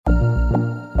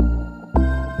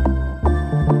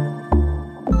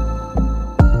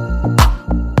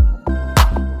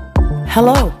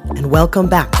Hello, and welcome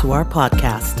back to our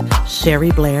podcast,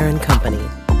 Sherry Blair and Company,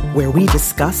 where we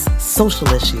discuss social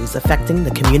issues affecting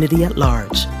the community at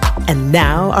large. And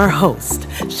now our host,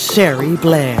 Sherry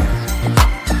Blair.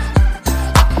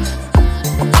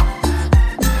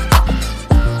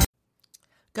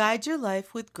 Guide your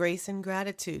life with grace and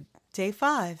gratitude. Day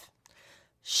 5.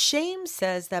 Shame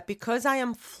says that because I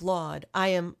am flawed, I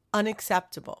am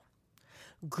unacceptable.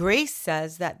 Grace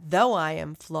says that though I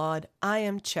am flawed, I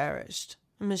am cherished.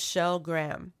 Michelle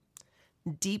Graham.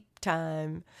 Deep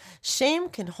time. Shame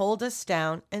can hold us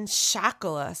down and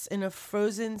shackle us in a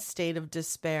frozen state of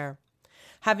despair.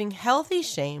 Having healthy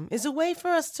shame is a way for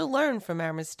us to learn from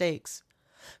our mistakes.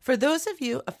 For those of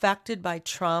you affected by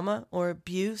trauma or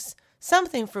abuse,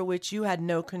 something for which you had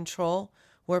no control,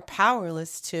 were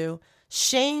powerless to,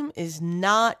 shame is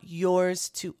not yours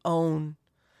to own.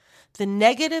 The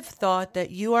negative thought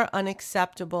that you are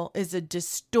unacceptable is a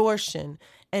distortion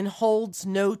and holds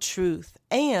no truth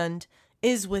and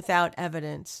is without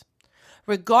evidence.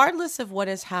 Regardless of what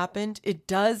has happened, it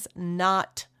does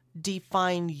not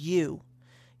define you.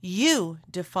 You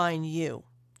define you.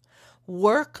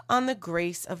 Work on the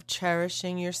grace of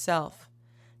cherishing yourself.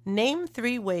 Name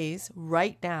 3 ways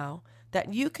right now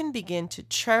that you can begin to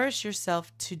cherish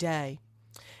yourself today.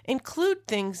 Include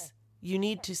things you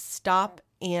need to stop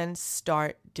and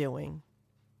start doing.